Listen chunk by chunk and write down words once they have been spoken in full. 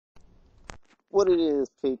What it is,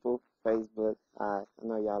 people, Facebook. I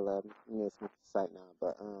know y'all love me. Miss me site now,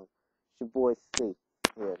 but it's your boy C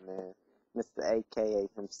here, man. Mr. AKA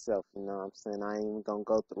himself, you know what I'm saying? I ain't even gonna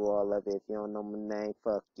go through all of it. If you don't know my name,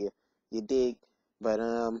 fuck you. You dig? But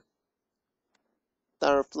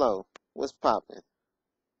third flow, what's poppin'?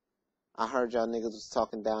 I heard y'all niggas was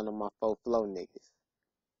talking down on my fourth flow niggas.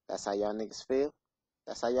 That's how y'all niggas feel?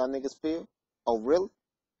 That's how y'all niggas feel? Oh really?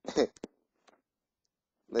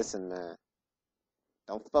 Listen, man.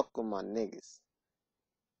 Don't fuck with my niggas.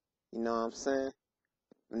 You know what I'm saying?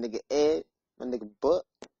 My nigga Ed, my nigga Buck,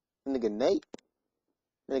 my nigga Nate,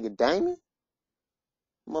 my nigga Damon,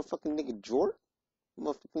 motherfucking nigga Jordan,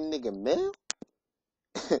 motherfucking nigga Mel.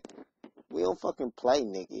 We don't fucking play,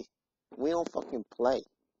 nigga. We don't fucking play.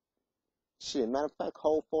 Shit, matter of fact,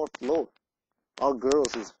 whole fourth floor. Our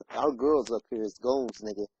girls up here is goons,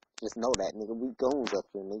 nigga. Just know that, nigga. We goons up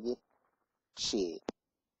here, nigga. Shit.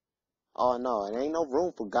 Oh no, it ain't no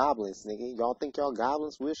room for goblins, nigga. Y'all think y'all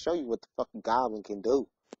goblins? We'll show you what the fucking goblin can do.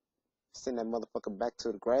 Send that motherfucker back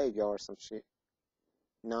to the graveyard or some shit.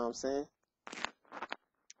 You know what I'm saying?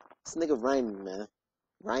 This nigga Raymond, man.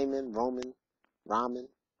 Ramen.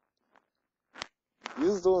 You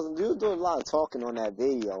was doing a lot of talking on that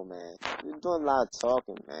video, man. You was doing a lot of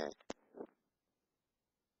talking, man.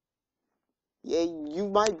 Yeah, you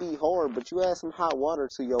might be hard, but you add some hot water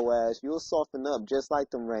to your ass, you'll soften up just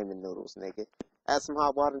like them ramen noodles, nigga. Add some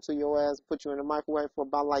hot water to your ass, put you in the microwave for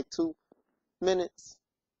about like 2 minutes.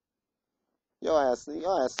 Your ass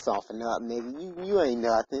soften up, nigga. You ain't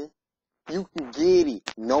nothing. You can get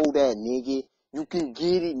it. Know that, nigga. You can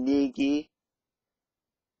get it, nigga.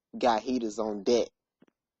 Got heaters on deck.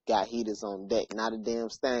 Got heaters on deck. Not a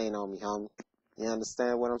damn stain on me, homie. You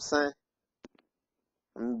understand what I'm saying?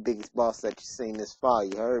 I'm the biggest boss that you seen this far,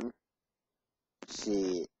 you heard me?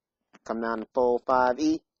 Shit. Come down to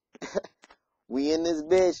 405E. We in this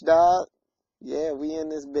bitch, dog. Yeah, we in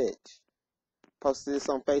this bitch. Posted this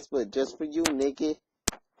on Facebook just for you, nigga.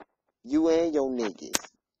 You and your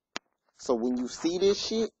niggas. So when you see this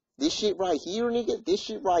shit right here, nigga, this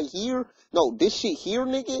shit right here, no, this shit here,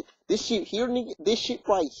 nigga, this shit here, nigga, this shit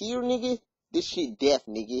right here, nigga, this shit death,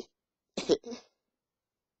 nigga.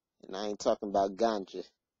 And I ain't talking about ganja.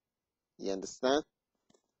 You understand?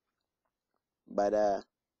 But, I'm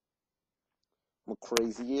a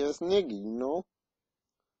crazy ass nigga, you know?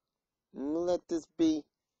 I'm gonna let this be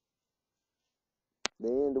the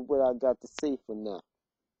end of what I got to say for now.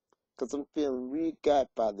 Cause I'm feeling real god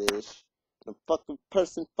by this. And a fucking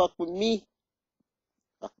person fuck with me,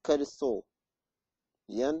 I cut his soul.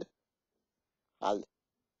 You under? Holla.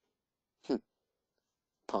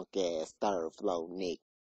 Punk ass third flow nigga.